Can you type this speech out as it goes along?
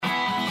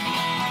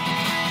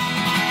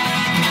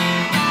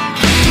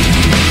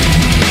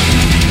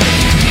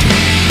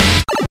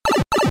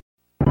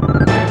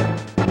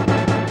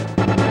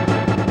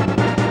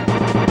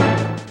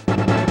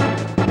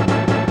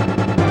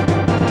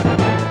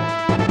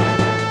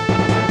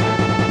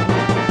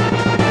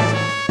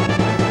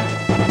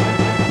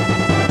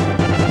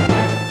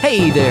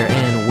Hey there,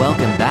 and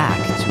welcome back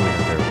to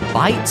another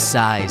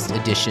bite-sized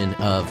edition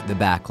of the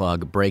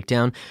Backlog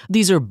Breakdown.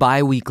 These are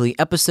bi-weekly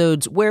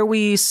episodes where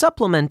we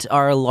supplement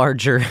our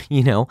larger,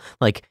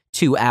 like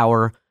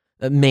 2-hour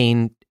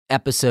main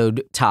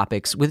episode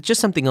topics with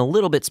just something a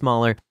little bit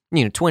smaller,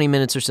 20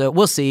 minutes or so.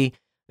 We'll see.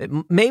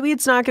 Maybe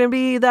it's not going to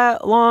be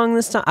that long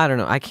this time. I don't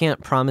know. I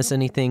can't promise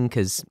anything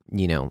because,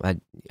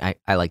 I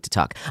like to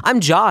talk. I'm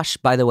Josh,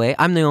 by the way.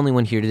 I'm the only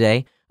one here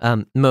today.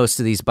 Most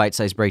of these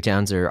bite-sized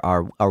breakdowns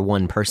are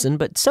one person,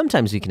 but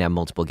sometimes we can have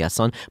multiple guests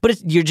on.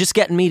 But you're just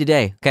getting me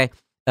today, okay?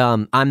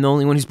 I'm the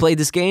only one who's played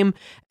this game,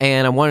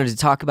 and I wanted to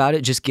talk about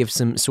it, just give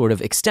some sort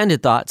of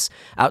extended thoughts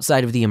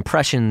outside of the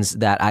impressions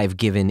that I've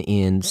given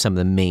in some of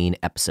the main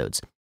episodes.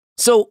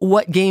 So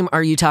what game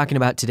are you talking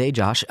about today,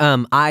 Josh?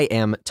 I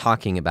am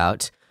talking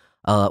about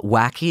a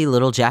wacky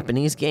little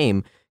Japanese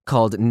game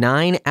called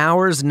 9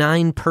 Hours,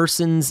 9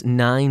 Persons,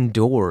 9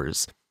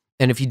 Doors.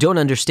 And if you don't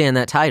understand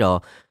that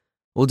title,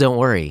 well, don't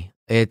worry.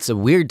 It's a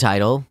weird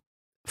title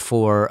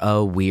for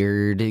a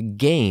weird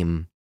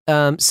game.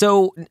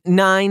 So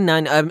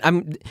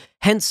 9.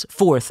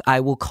 Henceforth, I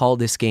will call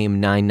this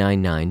game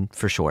 999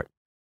 for short.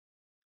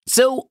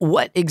 So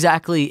what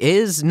exactly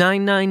is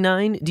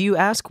 999, do you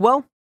ask?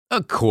 Well,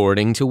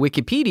 according to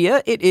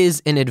Wikipedia, it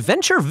is an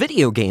adventure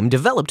video game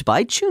developed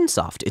by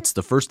Chunsoft. It's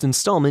the first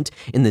installment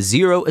in the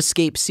Zero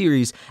Escape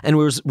series and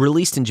was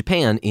released in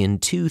Japan in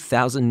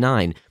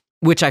 2009.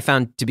 Which I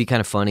found to be kind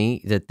of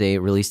funny that they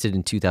released it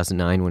in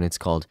 2009 when it's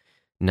called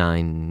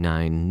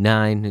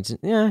 999.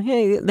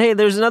 Hey,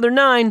 there's another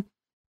 9.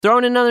 Throw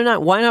in another 9.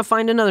 Why not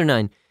find another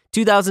 9?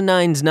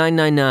 2009's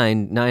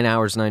 999, 9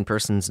 hours, 9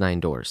 persons,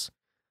 9 doors.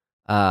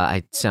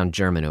 I sound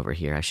German over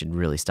here. I should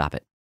really stop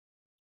it.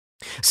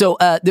 So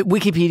the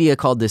Wikipedia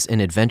called this an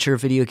adventure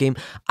video game.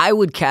 I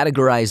would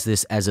categorize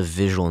this as a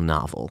visual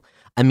novel.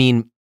 I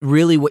mean,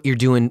 really what you're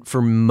doing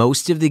for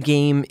most of the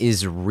game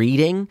is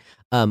reading,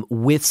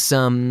 with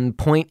some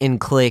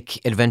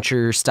point-and-click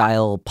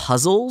adventure-style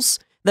puzzles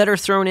that are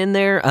thrown in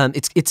there.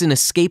 It's an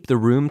escape the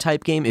room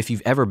type game. If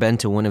you've ever been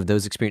to one of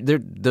those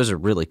experiences, those are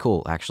really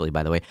cool, actually,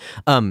 by the way.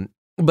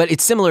 But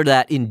it's similar to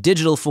that in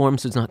digital form,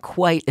 so it's not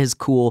quite as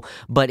cool,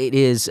 but it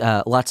is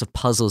lots of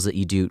puzzles that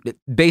you do.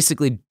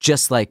 Basically,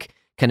 just like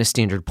kind of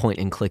standard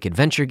point-and-click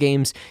adventure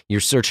games,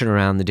 you're searching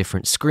around the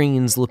different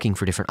screens, looking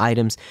for different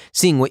items,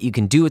 seeing what you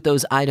can do with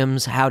those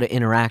items, how to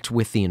interact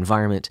with the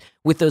environment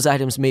with those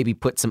items, maybe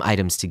put some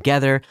items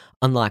together,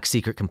 unlock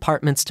secret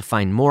compartments to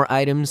find more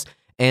items,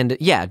 and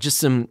yeah, just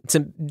some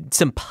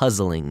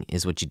puzzling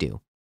is what you do.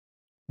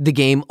 The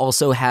game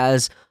also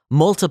has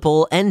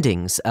multiple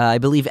endings. I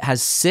believe it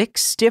has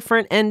 6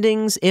 different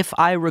endings, if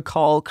I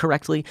recall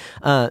correctly.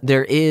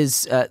 There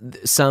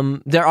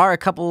are a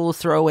couple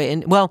throwaway,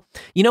 well,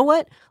 you know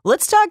what?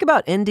 Let's talk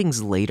about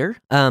endings later.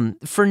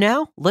 For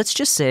now, let's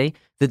just say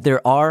that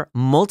there are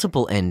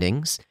multiple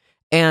endings,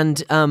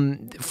 and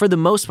for the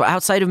most part,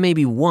 outside of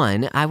maybe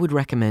one, I would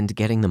recommend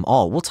getting them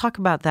all. We'll talk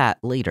about that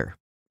later.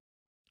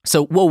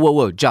 So,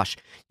 whoa, Josh,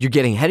 you're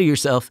getting ahead of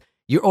yourself.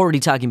 You're already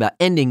talking about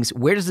endings.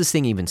 Where does this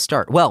thing even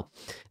start? Well,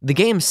 the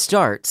game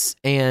starts,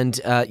 and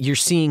you're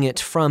seeing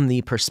it from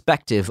the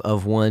perspective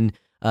of one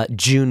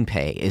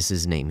Junpei is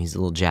his name. He's a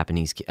little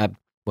Japanese kid.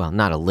 Well,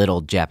 not a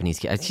little Japanese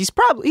kid. He's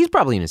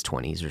probably in his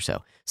 20s or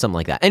so, something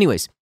like that.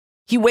 Anyways,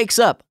 he wakes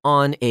up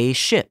on a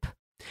ship,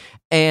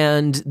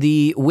 and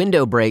the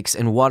window breaks,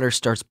 and water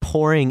starts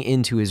pouring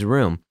into his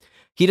room.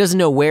 He doesn't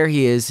know where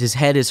he is. His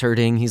head is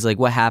hurting. He's like,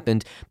 what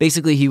happened?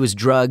 Basically, he was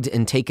drugged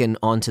and taken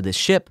onto the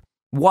ship.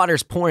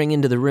 Water's pouring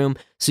into the room,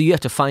 so you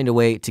have to find a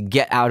way to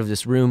get out of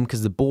this room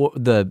because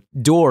the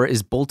door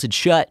is bolted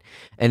shut,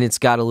 and it's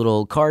got a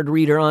little card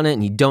reader on it,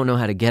 and you don't know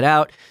how to get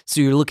out,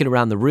 so you're looking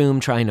around the room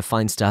trying to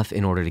find stuff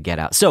in order to get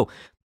out. So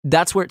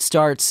that's where it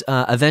starts.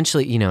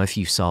 Eventually, if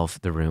you solve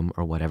the room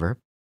or whatever,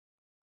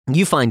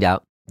 you find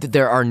out that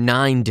there are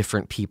 9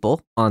 different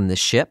people on the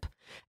ship,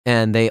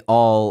 and they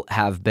all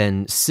have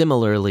been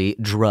similarly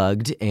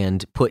drugged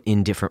and put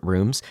in different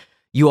rooms.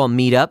 You all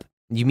meet up.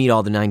 You meet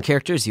all the 9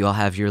 characters. You all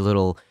have your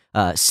little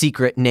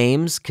secret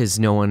names because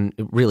no one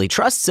really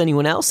trusts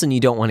anyone else and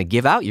you don't want to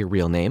give out your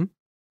real name.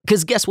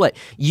 Because guess what?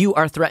 You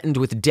are threatened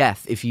with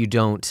death if you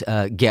don't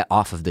get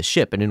off of the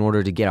ship. And in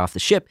order to get off the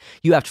ship,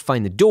 you have to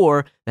find the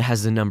door that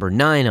has the number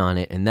 9 on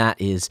it, and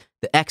that is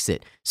the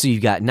exit. So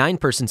you've got 9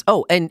 persons.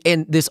 Oh, and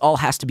this all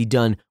has to be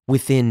done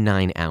within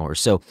 9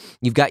 hours. So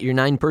you've got your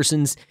 9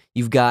 persons,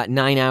 you've got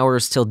 9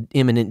 hours till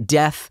imminent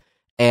death,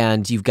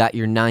 and you've got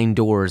your 9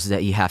 doors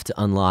that you have to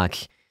unlock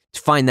to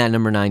find that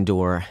number 9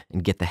 door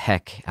and get the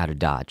heck out of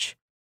Dodge.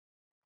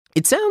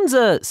 It sounds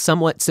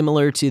somewhat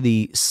similar to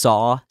the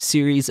Saw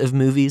series of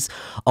movies,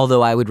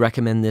 although I would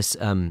recommend this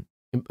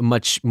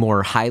much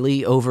more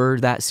highly over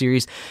that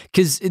series,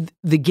 because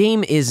the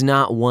game is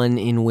not one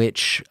in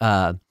which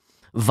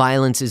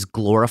violence is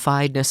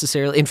glorified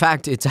necessarily. In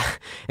fact,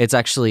 it's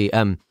actually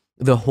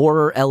the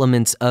horror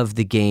elements of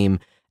the game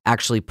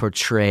actually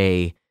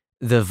portray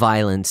the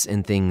violence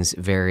and things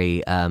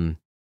very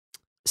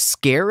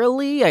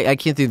scarily. I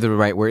can't think of the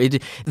right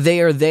word.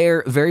 They are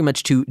there very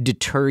much to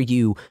deter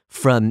you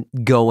from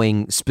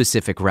going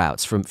specific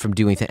routes, from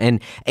doing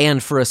things,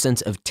 and for a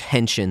sense of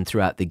tension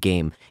throughout the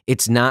game.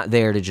 It's not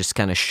there to just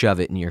kind of shove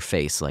it in your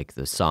face like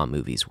the Saw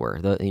movies were.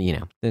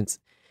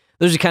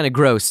 Those are kind of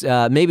gross.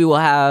 Maybe we'll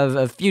have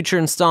a future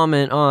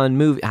installment on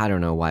movie. I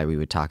don't know why we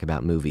would talk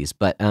about movies,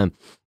 but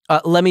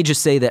let me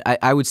just say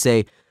that I would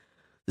say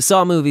the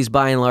Saw movies,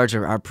 by and large,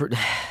 are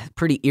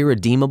pretty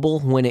irredeemable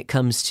when it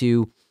comes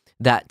to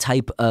that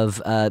type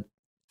of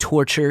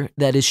torture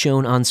that is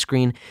shown on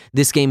screen.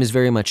 This game is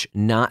very much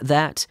not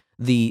that.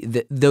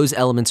 Those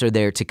elements are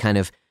there to kind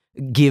of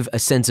give a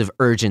sense of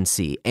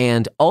urgency,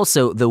 and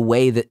also the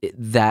way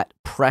that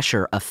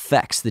pressure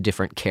affects the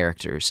different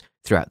characters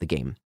throughout the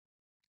game.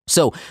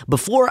 So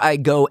before I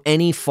go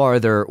any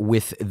farther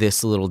with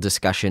this little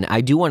discussion, I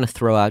do want to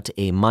throw out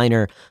a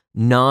minor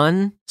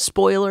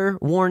non-spoiler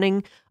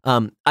warning.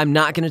 I'm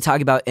not going to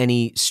talk about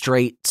any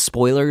straight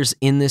spoilers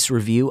in this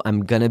review.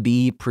 I'm going to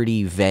be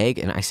pretty vague,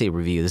 and I say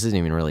review, this isn't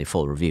even really a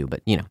full review,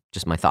 but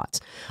just my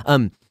thoughts.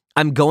 I'm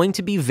going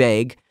to be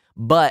vague,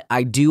 but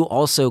I do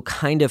also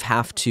kind of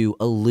have to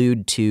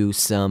allude to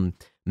some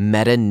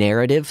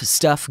meta-narrative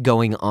stuff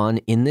going on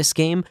in this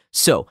game.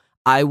 So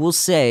I will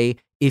say,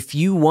 if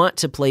you want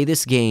to play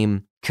this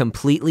game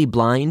completely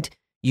blind,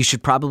 you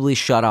should probably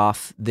shut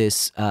off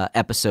this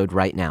episode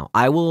right now.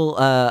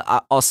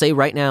 I'll say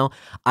right now,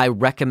 I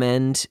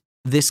recommend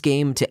this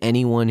game to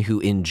anyone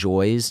who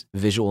enjoys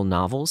visual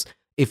novels.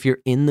 If you're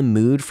in the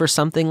mood for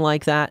something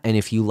like that, and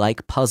if you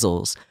like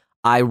puzzles,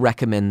 I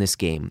recommend this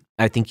game.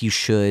 I think you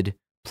should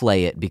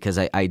play it because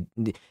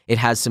it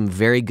has some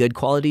very good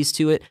qualities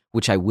to it,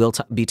 which I will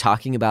be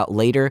talking about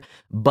later,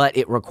 but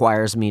it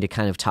requires me to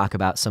kind of talk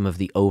about some of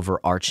the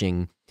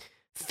overarching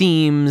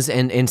themes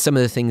and some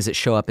of the things that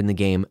show up in the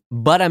game,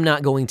 but I'm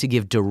not going to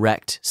give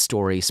direct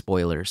story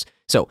spoilers.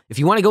 So if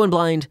you want to go in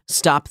blind,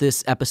 stop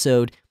this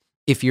episode.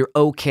 If you're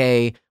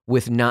okay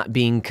with not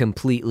being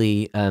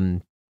completely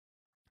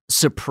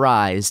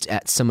surprised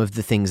at some of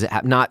the things that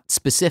happen, not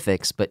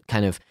specifics, but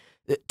kind of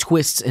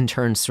twists and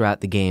turns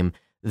throughout the game,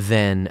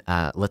 then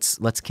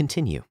let's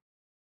continue.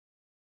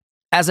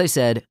 As I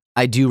said,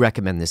 I do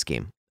recommend this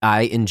game.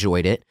 I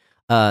enjoyed it.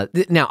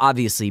 Now,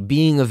 obviously,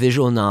 being a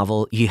visual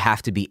novel, you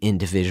have to be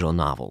into visual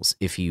novels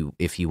if you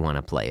want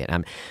to play it.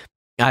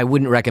 I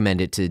wouldn't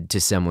recommend it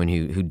to someone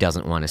who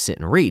doesn't want to sit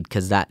and read,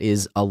 because that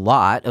is a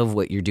lot of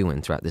what you're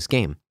doing throughout this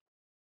game.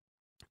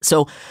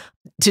 So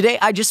today,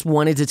 I just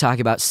wanted to talk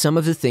about some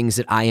of the things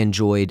that I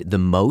enjoyed the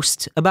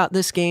most about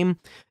this game,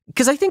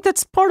 because I think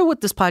that's part of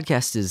what this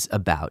podcast is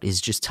about,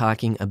 is just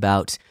talking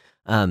about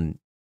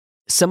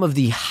some of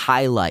the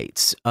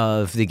highlights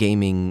of the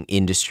gaming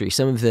industry,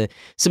 some of the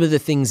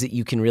things that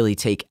you can really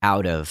take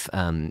out of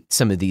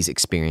some of these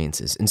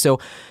experiences. And so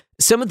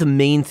some of the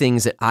main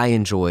things that I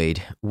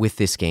enjoyed with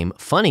this game,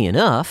 funny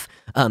enough,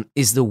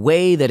 is the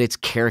way that its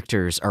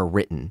characters are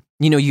written.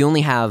 You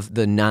only have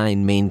the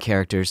 9 main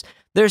characters.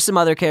 There's some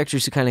other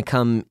characters who kind of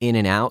come in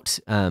and out,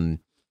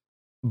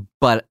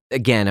 but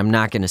again, I'm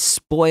not going to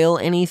spoil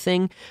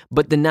anything,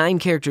 but the 9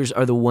 characters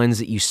are the ones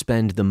that you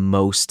spend the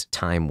most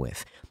time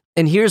with.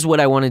 And here's what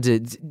I wanted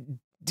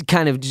to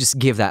kind of just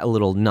give that a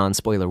little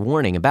non-spoiler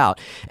warning about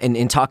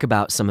and talk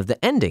about some of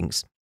the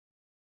endings,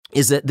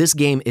 is that this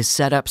game is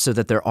set up so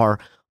that there are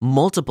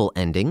multiple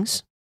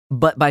endings,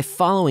 but by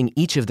following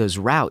each of those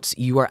routes,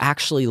 you are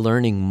actually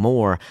learning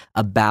more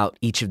about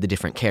each of the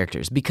different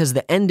characters, because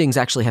the endings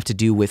actually have to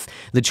do with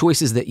the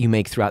choices that you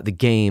make throughout the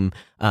game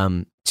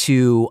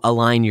to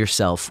align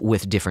yourself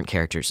with different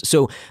characters.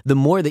 So the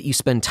more that you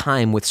spend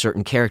time with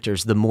certain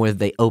characters, the more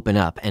they open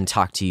up and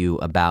talk to you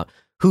about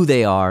who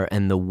they are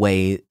and the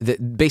way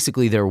that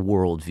basically their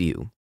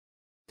worldview.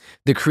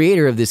 The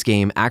creator of this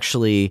game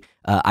actually,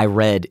 I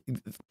read,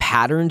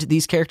 patterned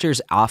these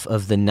characters off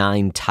of the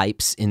 9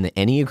 types in the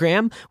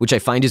Enneagram, which I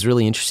find is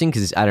really interesting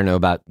because I don't know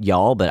about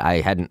y'all, but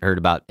I hadn't heard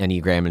about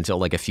Enneagram until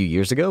like a few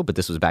years ago, but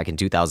this was back in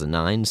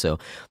 2009. So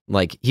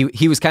like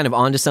he was kind of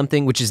onto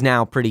something, which is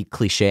now pretty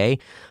cliche.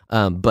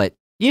 But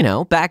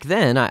back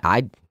then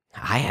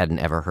I hadn't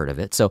ever heard of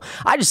it. So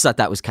I just thought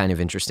that was kind of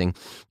interesting.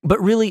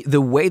 But really, the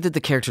way that the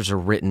characters are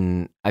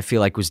written, I feel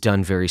like was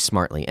done very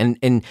smartly.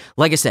 And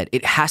like I said,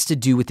 it has to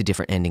do with the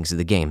different endings of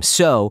the game.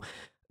 So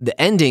the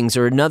endings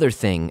are another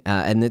thing,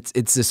 and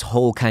it's this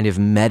whole kind of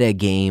meta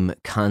game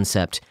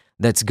concept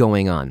that's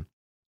going on.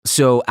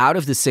 So out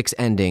of the 6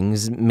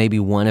 endings, maybe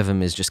one of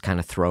them is just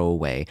kind of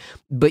throwaway,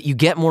 but you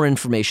get more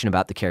information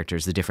about the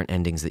characters, the different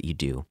endings that you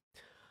do.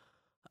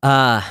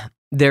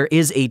 There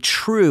is a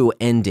true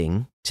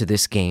ending to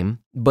this game,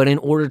 but in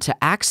order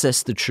to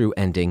access the true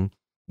ending,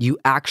 you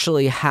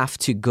actually have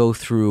to go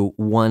through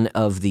one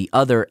of the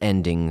other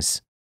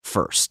endings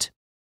first.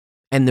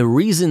 And the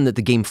reason that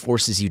the game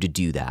forces you to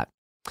do that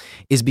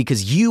is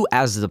because you,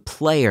 as the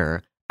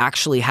player,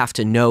 actually have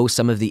to know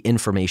some of the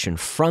information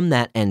from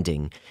that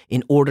ending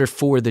in order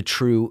for the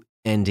true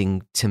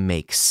ending to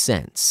make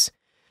sense.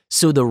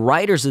 So the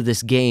writers of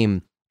this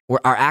game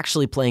are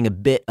actually playing a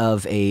bit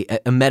of a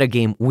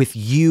metagame with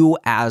you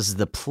as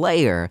the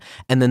player,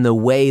 and then the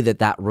way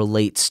that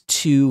relates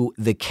to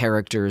the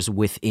characters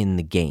within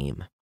the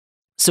game.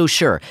 So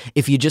sure,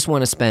 if you just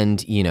want to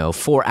spend,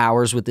 4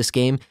 hours with this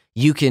game,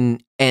 you can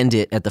end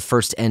it at the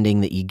first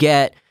ending that you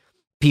get.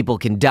 People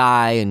can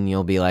die, and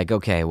you'll be like,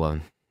 okay, well,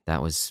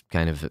 that was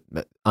kind of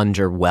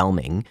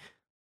underwhelming.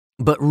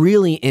 But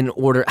really,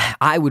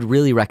 I would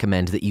really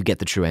recommend that you get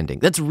the true ending.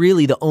 That's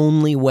really the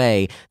only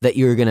way that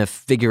you're going to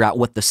figure out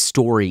what the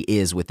story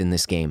is within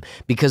this game,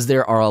 because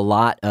there are a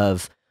lot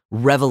of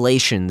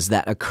revelations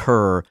that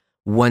occur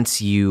once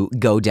you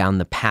go down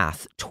the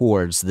path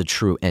towards the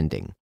true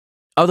ending.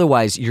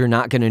 Otherwise, you're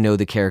not going to know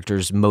the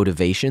characters'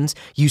 motivations.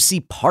 You see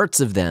parts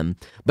of them,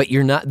 but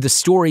the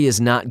story is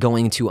not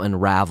going to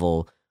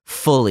unravel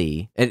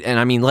fully, and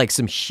I mean, like,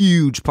 some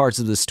huge parts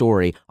of the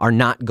story are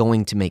not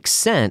going to make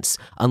sense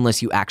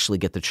unless you actually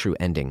get the true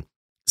ending.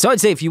 So I'd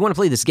say if you want to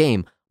play this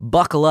game,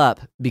 buckle up,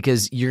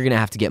 because you're going to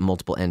have to get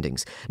multiple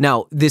endings.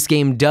 Now, this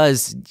game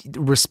does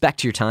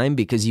respect your time,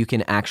 because you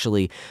can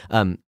actually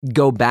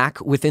go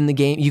back within the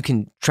game. You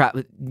can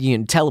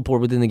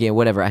teleport within the game,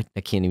 whatever.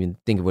 I can't even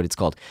think of what it's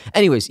called.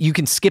 Anyways, you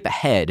can skip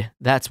ahead,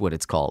 that's what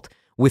it's called,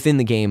 within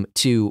the game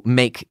to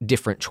make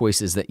different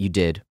choices that you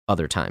did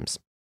other times.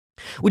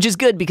 Which is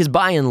good, because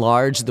by and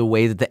large, the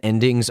way that the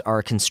endings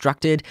are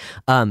constructed,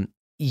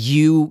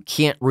 you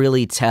can't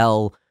really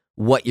tell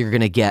what you're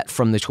going to get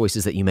from the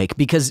choices that you make,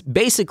 because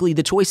basically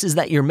the choices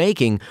that you're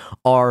making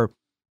are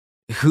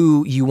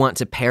who you want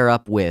to pair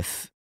up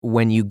with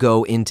when you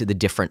go into the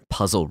different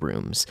puzzle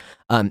rooms.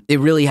 It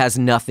really has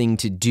nothing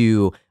to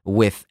do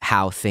with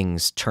how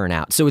things turn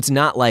out. So it's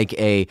not like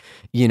a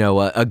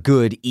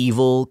good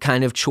evil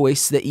kind of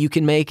choice that you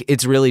can make.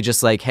 It's really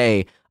just like,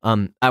 hey,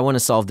 I want to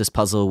solve this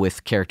puzzle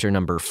with character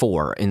number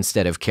 4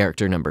 instead of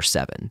character number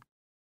 7.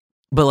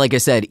 But like I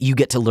said, you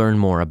get to learn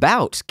more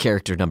about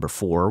character number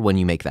 4 when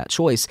you make that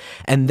choice,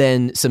 and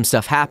then some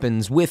stuff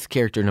happens with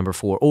character number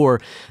 4, or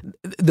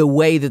the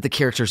way that the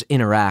characters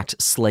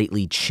interact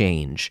slightly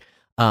change.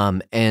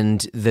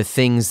 And the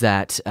things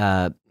that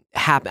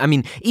happen, I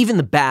mean, even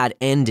the bad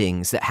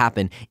endings that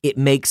happen, it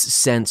makes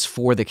sense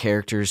for the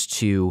characters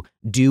to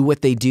do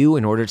what they do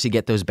in order to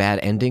get those bad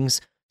endings.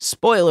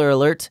 Spoiler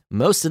alert,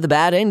 most of the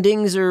bad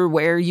endings are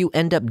where you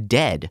end up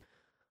dead.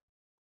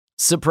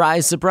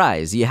 Surprise,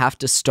 surprise, you have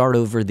to start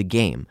over the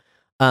game.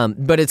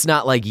 But it's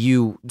not like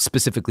you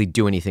specifically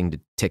do anything to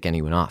tick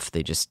anyone off.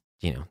 They just,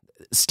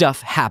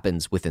 stuff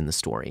happens within the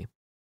story.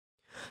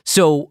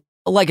 So,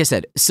 like I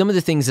said, some of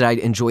the things that I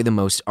enjoy the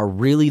most are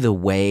really the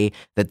way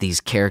that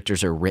these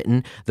characters are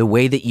written, the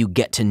way that you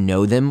get to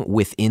know them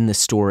within the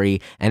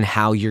story, and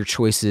how your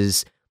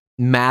choices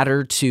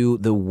matter to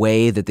the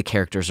way that the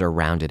characters are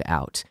rounded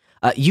out.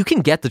 You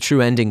can get the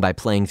true ending by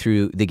playing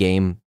through the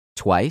game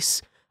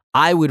twice.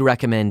 I would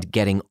recommend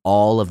getting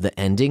all of the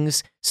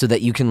endings so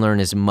that you can learn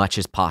as much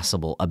as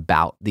possible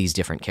about these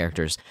different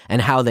characters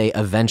and how they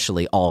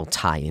eventually all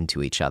tie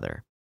into each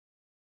other.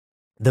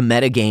 The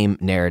metagame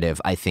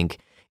narrative, I think,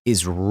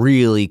 is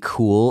really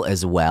cool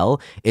as well.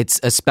 It's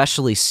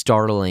especially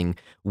startling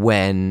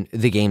when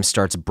the game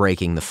starts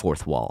breaking the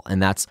fourth wall,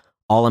 and that's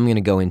all I'm going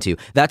to go into.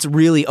 That's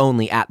really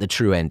only at the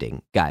true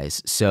ending,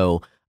 guys.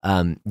 So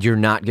you're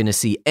not going to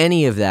see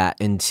any of that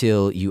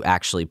until you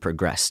actually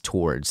progress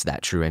towards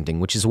that true ending,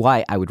 which is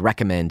why I would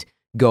recommend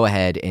go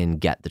ahead and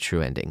get the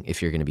true ending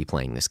if you're going to be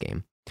playing this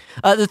game.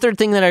 The third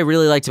thing that I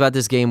really liked about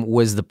this game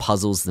was the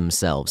puzzles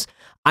themselves.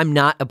 I'm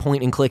not a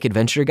point-and-click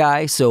adventure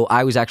guy, so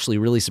I was actually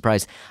really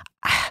surprised.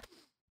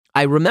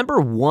 I remember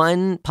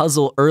one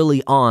puzzle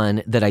early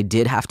on that I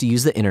did have to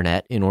use the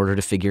internet in order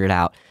to figure it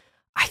out.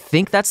 I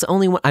think that's the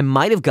only one. I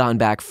might have gone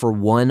back for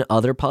one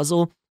other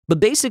puzzle, but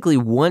basically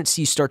once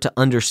you start to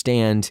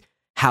understand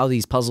how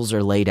these puzzles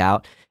are laid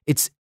out,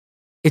 it's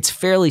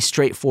fairly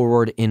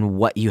straightforward in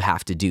what you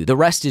have to do. The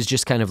rest is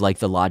just kind of like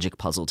the logic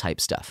puzzle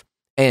type stuff.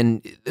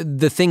 And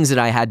the things that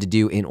I had to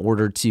do in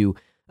order to,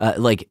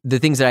 the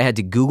things that I had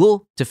to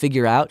Google to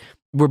figure out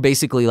were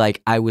basically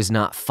like I was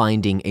not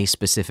finding a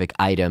specific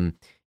item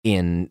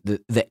in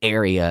the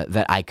area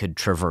that I could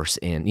traverse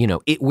in,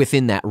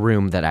 within that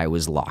room that I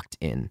was locked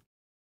in.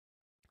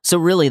 So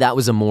really that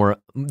was more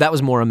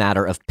a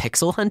matter of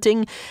pixel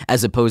hunting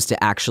as opposed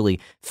to actually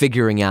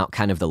figuring out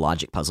kind of the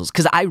logic puzzles,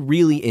 because I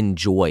really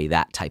enjoy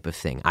that type of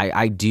thing.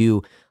 I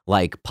do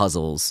like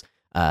puzzles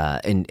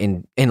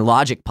and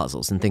logic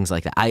puzzles and things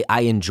like that.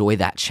 I enjoy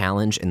that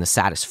challenge and the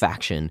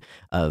satisfaction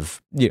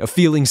of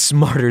feeling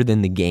smarter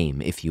than the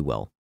game, if you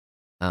will.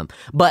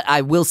 But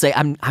I will say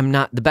I'm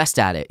not the best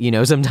at it.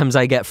 Sometimes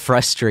I get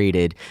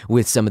frustrated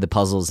with some of the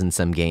puzzles in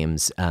some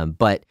games.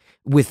 But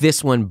with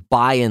this one,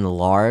 by and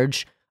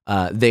large,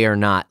 they are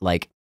not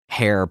like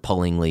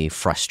hair-pullingly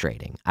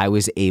frustrating. I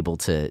was able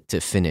to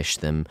finish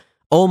them,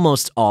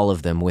 almost all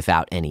of them,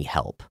 without any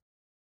help.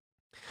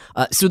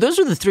 So those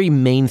are the three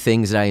main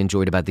things that I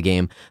enjoyed about the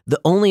game. The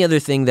only other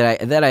thing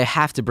that I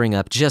have to bring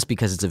up, just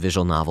because it's a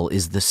visual novel,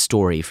 is the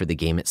story for the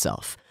game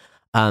itself.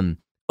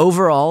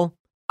 Overall,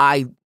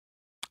 I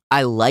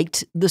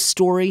liked the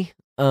story.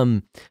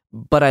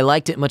 but I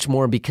liked it much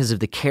more because of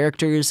the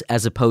characters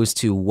as opposed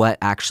to what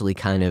actually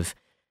kind of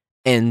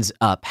ends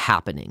up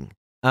happening.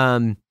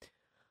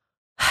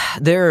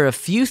 There are a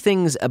few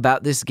things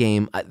about this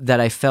game that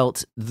I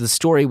felt the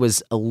story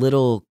was a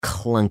little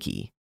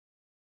clunky.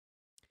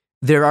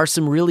 There are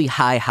some really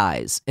high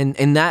highs,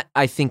 and that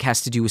I think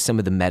has to do with some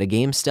of the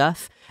metagame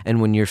stuff and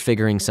when you're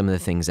figuring some of the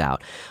things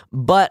out.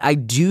 But I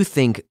do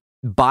think,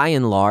 by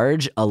and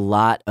large, a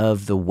lot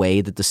of the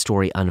way that the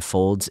story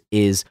unfolds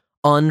is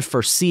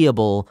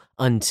unforeseeable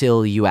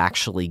until you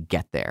actually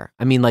get there.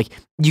 I mean, like,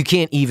 you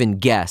can't even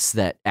guess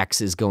that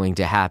X is going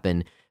to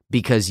happen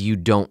because you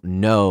don't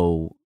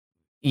know,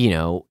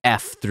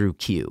 F through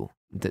Q.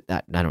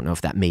 That I don't know if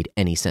that made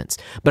any sense,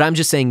 but I'm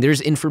just saying there's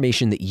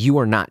information that you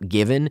are not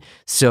given.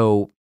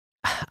 So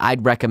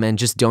I'd recommend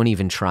just don't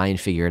even try and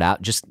figure it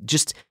out.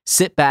 Just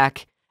sit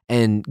back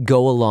and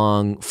go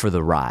along for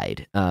the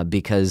ride,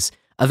 because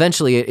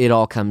eventually it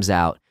all comes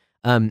out.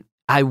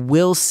 I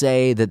will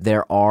say that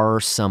there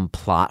are some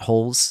plot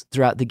holes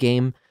throughout the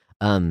game,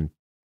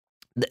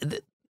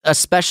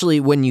 especially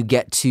when you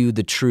get to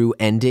the true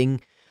ending.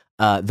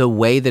 The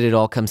way that it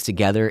all comes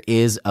together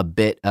is a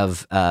bit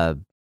of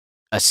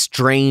a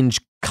strange,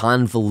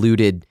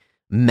 convoluted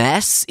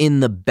mess in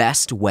the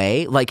best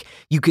way. Like,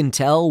 you can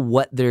tell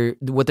what they're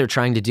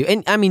trying to do,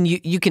 and I mean,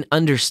 you can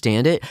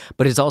understand it,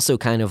 but it's also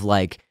kind of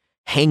like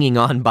hanging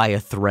on by a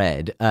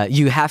thread.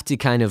 You have to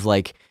kind of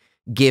like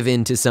give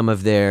in to some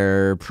of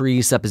their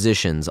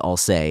presuppositions, I'll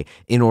say,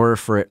 in order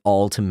for it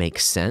all to make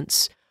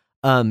sense.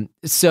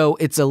 So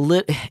it's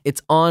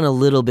on a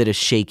little bit of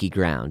shaky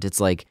ground. It's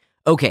like,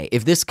 okay,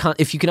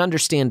 if you can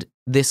understand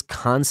this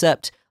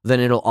concept, then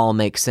it'll all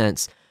make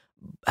sense.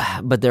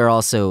 But there are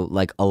also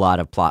like a lot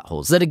of plot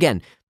holes that,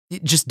 again,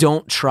 just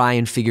don't try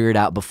and figure it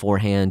out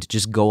beforehand.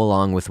 Just go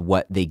along with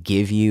what they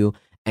give you,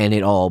 and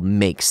it all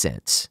makes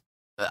sense.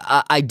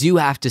 I do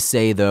have to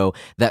say, though,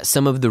 that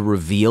some of the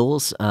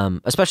reveals,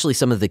 especially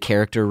some of the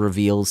character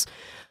reveals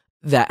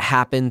that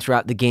happen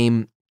throughout the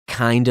game,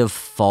 kind of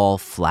fall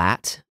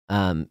flat.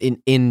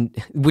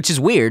 Which is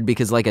weird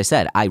because, like I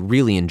said, I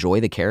really enjoy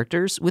the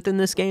characters within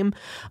this game.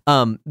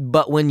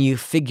 But when you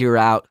figure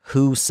out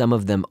who some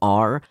of them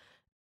are,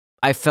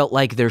 I felt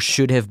like there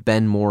should have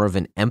been more of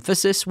an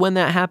emphasis when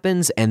that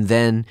happens, and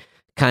then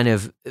kind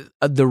of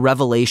the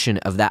revelation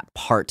of that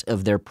part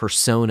of their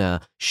persona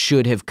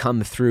should have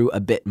come through a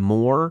bit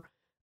more.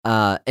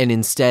 And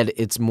instead,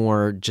 it's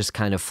more just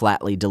kind of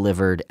flatly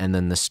delivered, and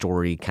then the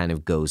story kind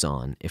of goes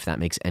on, if that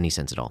makes any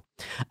sense at all.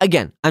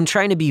 Again, I'm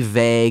trying to be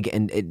vague,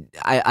 and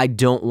I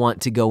don't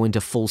want to go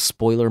into full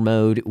spoiler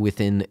mode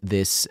within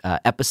this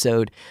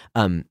episode,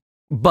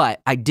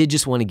 but I did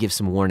just want to give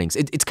some warnings.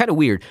 It's kind of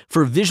weird.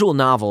 For a visual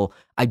novel,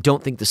 I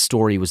don't think the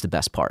story was the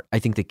best part. I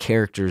think the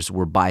characters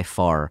were by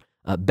far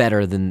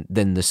better than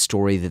the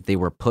story that they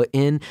were put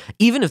in.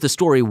 Even if the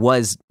story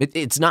was,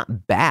 it's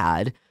not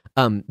bad,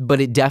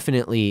 but it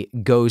definitely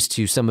goes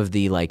to some of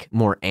the like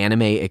more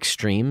anime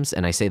extremes,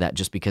 and I say that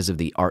just because of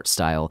the art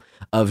style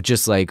of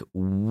just like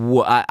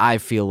I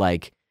feel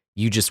like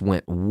you just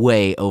went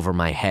way over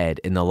my head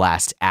in the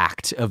last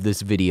act of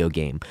this video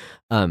game.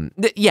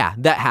 Yeah,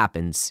 that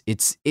happens.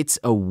 It's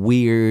a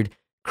weird,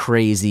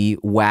 crazy,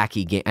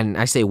 wacky game, and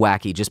I say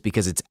wacky just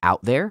because it's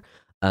out there.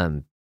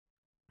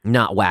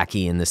 Not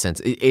wacky in the sense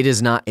it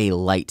is not a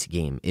light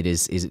game. It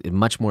is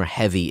much more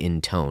heavy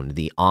in tone.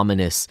 The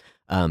ominous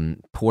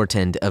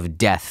portend of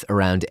death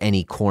around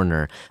any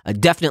corner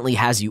definitely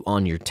has you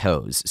on your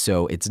toes.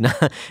 So it's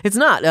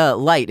not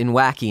light and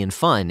wacky and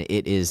fun.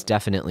 It is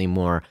definitely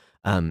more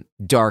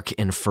dark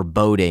and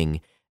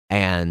foreboding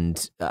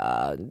and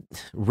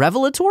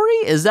revelatory.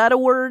 Is that a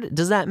word?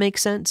 Does that make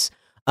sense?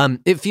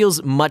 It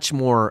feels much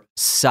more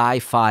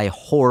sci-fi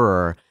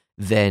horror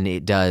than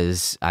it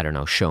does, I don't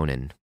know,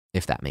 shonen,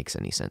 if that makes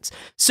any sense.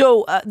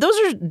 So those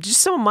are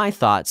just some of my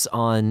thoughts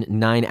on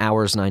 9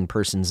 Hours, 9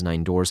 Persons,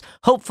 9 Doors.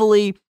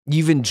 Hopefully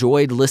you've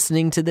enjoyed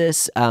listening to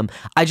this.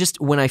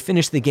 When I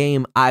finished the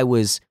game, I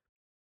was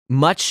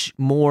much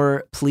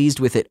more pleased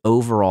with it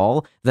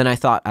overall than I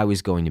thought I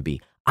was going to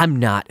be. I'm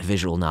not a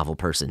visual novel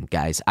person,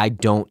 guys. I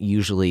don't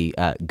usually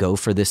go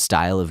for this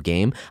style of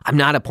game. I'm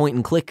not a point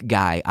and click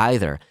guy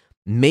either.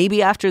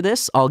 Maybe after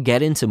this, I'll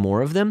get into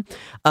more of them.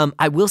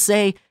 I will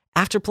say,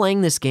 after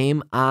playing this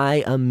game,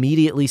 I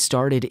immediately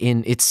started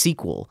in its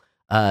sequel,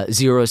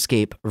 Zero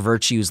Escape: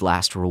 Virtue's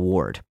Last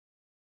Reward.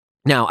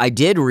 Now, I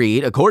did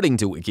read, according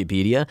to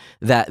Wikipedia,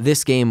 that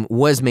this game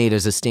was made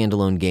as a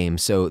standalone game.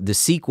 So the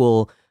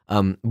sequel,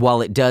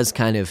 while it does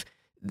kind of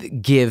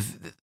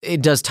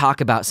it does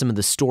talk about some of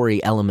the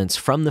story elements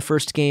from the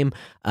first game,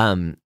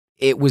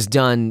 it was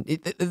done,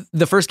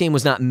 the first game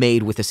was not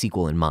made with a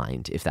sequel in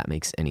mind, if that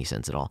makes any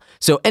sense at all.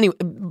 So anyway,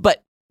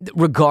 but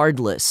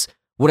regardless,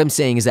 what I'm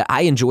saying is that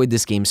I enjoyed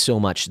this game so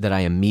much that I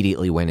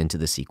immediately went into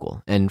the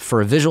sequel. And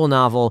for a visual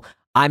novel,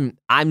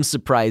 I'm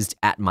surprised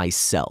at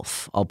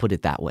myself. I'll put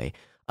it that way.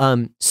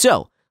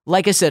 So,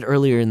 like I said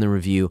earlier in the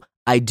review,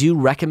 I do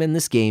recommend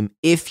this game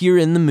if you're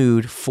in the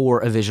mood for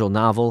a visual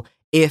novel,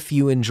 if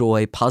you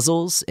enjoy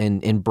puzzles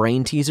and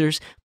brain teasers.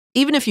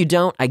 Even if you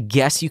don't, I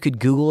guess you could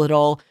Google it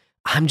all.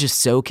 I'm just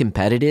so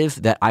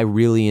competitive that I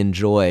really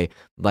enjoy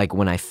like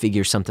when I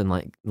figure something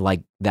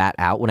like that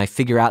out. When I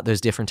figure out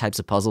those different types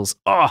of puzzles,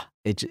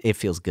 it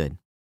feels good.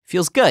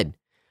 Feels good.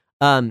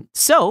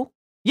 So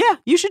yeah,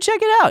 you should check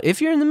it out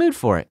if you're in the mood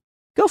for it.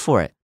 Go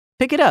for it.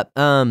 Pick it up.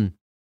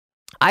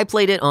 I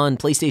played it on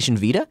PlayStation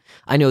Vita.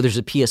 I know there's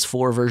a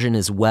PS4 version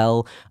as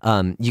well.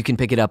 You can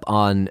pick it up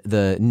on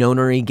the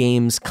Nonary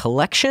Games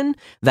collection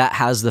that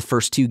has the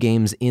first 2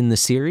 games in the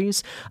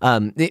series.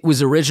 It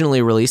was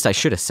originally released, I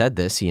should have said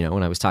this,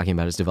 when I was talking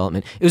about its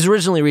development. It was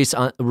originally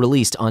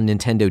released on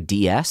Nintendo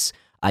DS.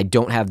 I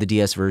don't have the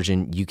DS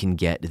version. You can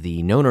get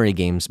the Nonary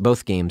Games,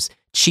 both games,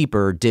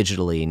 cheaper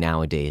digitally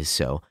nowadays.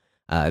 So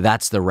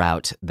that's the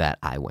route that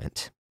I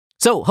went.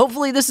 So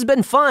hopefully this has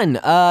been fun.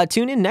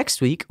 Tune in next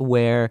week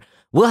where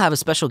we'll have a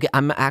special guest.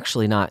 I'm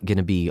actually not going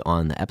to be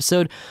on the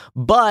episode,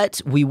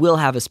 but we will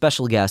have a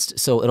special guest,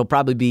 so it'll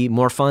probably be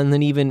more fun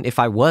than even if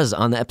I was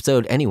on the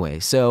episode anyway.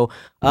 So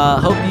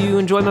hope you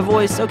enjoy my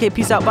voice. Okay,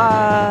 peace out.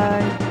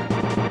 Bye.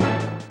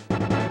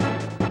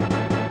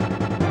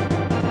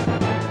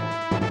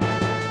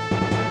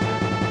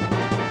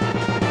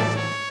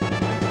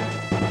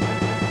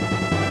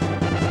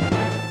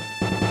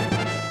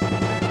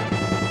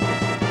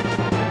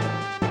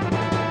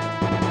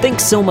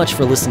 Thanks so much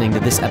for listening to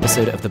this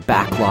episode of The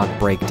Backlog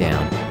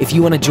Breakdown. If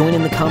you want to join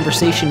in the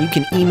conversation, you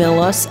can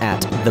email us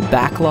at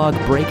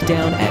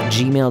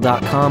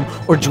thebacklog.breakdown@gmail.com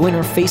or join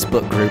our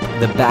Facebook group,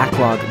 The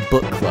Backlog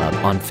Book Club,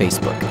 on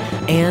Facebook.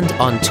 And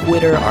on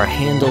Twitter, our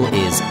handle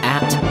is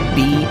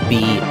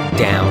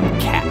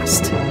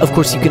 @BBDowncast. Of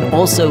course, you can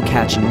also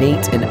catch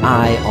Nate and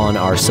I on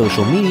our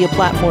social media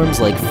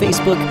platforms like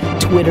Facebook,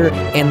 Twitter,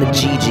 and the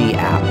GG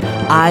app.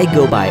 I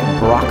go by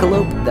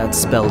Broccolope, that's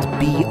spelled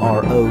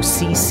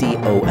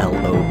BROCCOLOPE,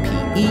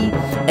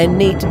 and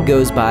Nate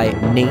goes by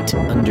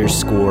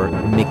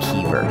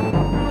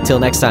Nate_McKeever. Till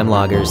next time,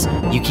 loggers,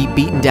 you keep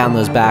beating down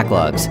those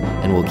backlogs,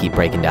 and we'll keep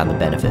breaking down the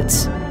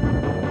benefits.